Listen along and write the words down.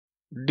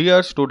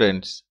Dear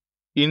students,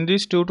 in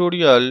this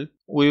tutorial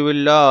we will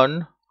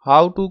learn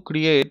how to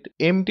create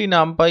empty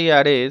NumPy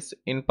arrays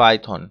in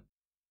Python.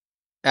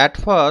 At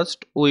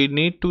first we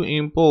need to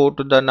import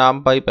the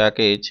NumPy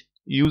package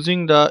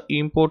using the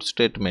import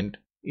statement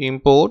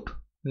import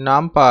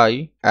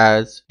NumPy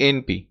as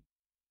np.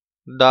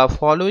 The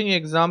following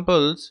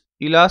examples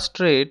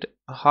illustrate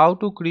how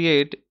to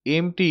create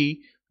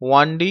empty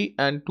 1D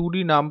and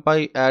 2D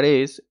NumPy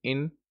arrays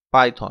in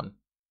Python.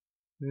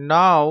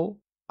 Now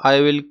I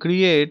will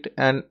create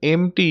an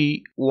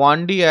empty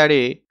 1D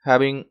array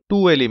having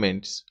two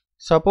elements.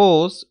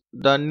 Suppose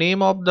the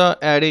name of the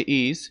array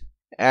is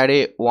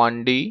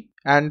array1D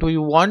and we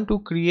want to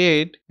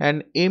create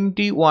an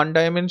empty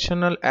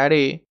one-dimensional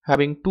array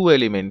having two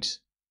elements.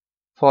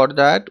 For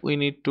that we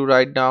need to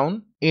write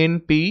down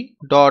np.empty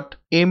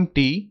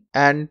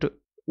and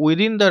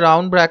within the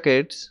round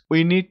brackets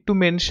we need to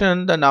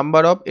mention the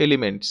number of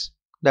elements,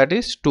 that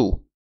is 2.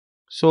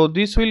 So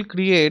this will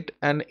create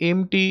an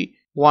empty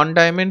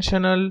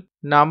one-dimensional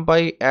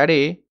NumPy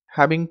array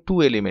having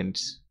two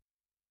elements.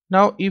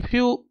 Now if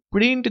you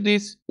print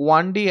this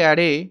 1D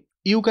array,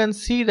 you can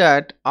see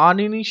that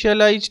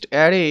uninitialized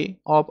array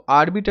of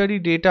arbitrary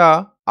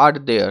data are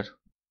there.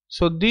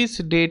 So these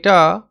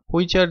data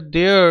which are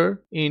there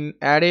in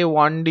array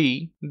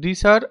 1D,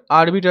 these are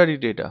arbitrary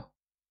data.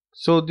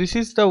 So this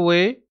is the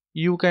way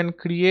you can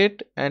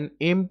create an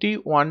empty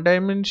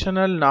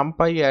one-dimensional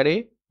NumPy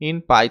array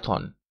in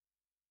Python.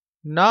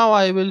 Now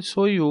I will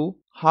show you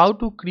how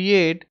to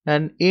create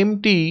an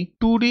empty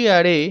 2D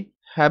array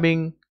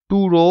having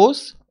 2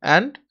 rows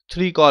and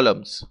 3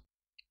 columns.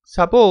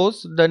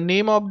 Suppose the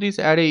name of this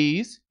array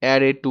is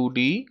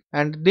array2D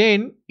and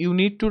then you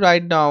need to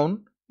write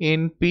down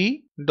np.empty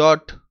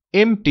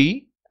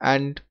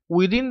and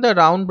within the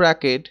round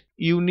bracket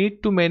you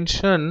need to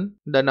mention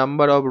the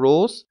number of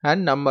rows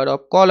and number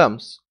of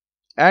columns.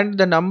 And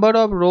the number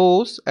of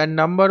rows and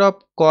number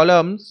of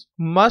columns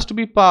must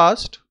be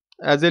passed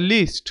as a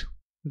list.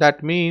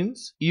 That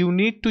means you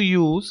need to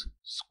use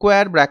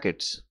square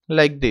brackets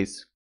like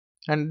this,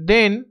 and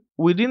then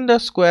within the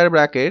square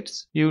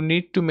brackets you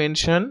need to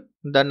mention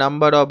the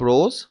number of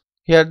rows.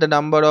 Here the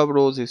number of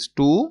rows is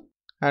 2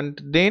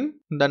 and then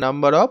the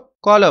number of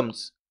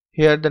columns.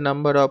 Here the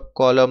number of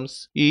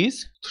columns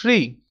is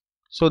 3.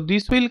 So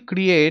this will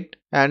create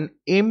an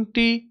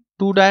empty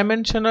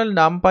two-dimensional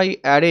NumPy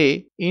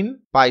array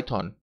in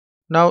Python.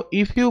 Now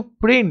if you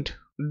print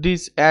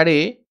this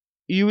array,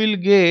 you will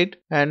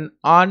get an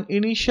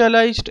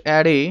uninitialized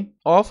array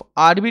of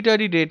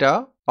arbitrary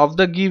data of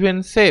the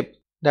given shape.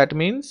 That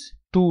means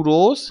 2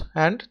 rows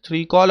and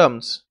 3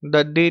 columns.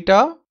 The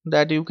data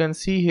that you can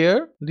see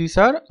here, these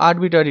are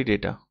arbitrary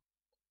data.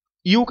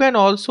 You can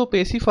also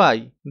specify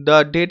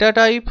the data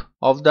type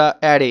of the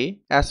array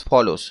as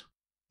follows.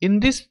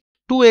 In these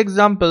two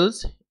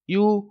examples,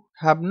 you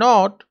have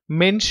not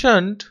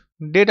mentioned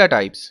data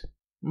types,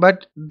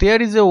 but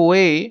there is a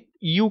way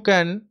you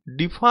can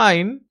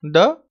define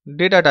the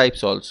data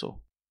types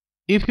also.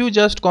 If you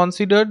just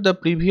consider the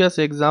previous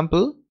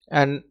example,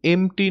 an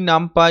empty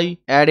NumPy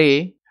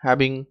array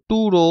having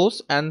 2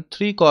 rows and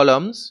 3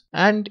 columns,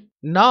 and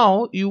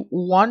now you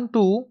want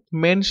to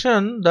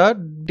mention the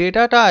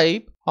data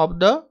type of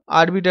the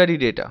arbitrary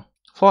data.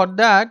 For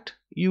that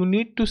you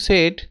need to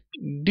set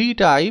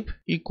dtype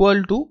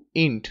equal to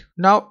int.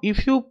 Now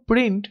if you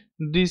print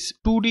this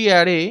 2D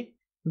array,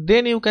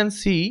 then you can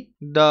see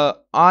the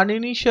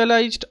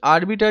uninitialized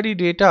arbitrary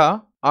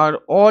data are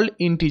all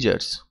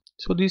integers.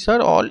 So these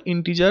are all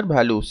integer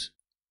values.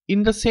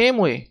 In the same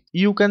way,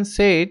 you can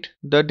set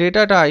the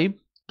data type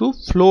to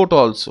float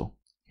also.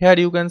 Here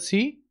you can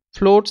see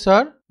floats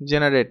are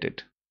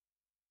generated.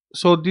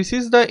 So this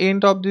is the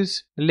end of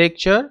this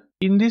lecture.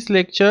 In this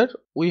lecture,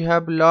 we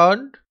have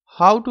learned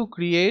how to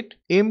create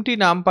empty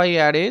NumPy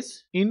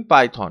arrays in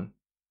Python.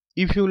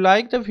 If you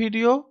like the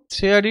video,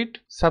 share it,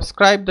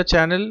 subscribe the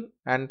channel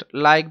and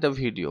like the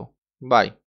video. Bye.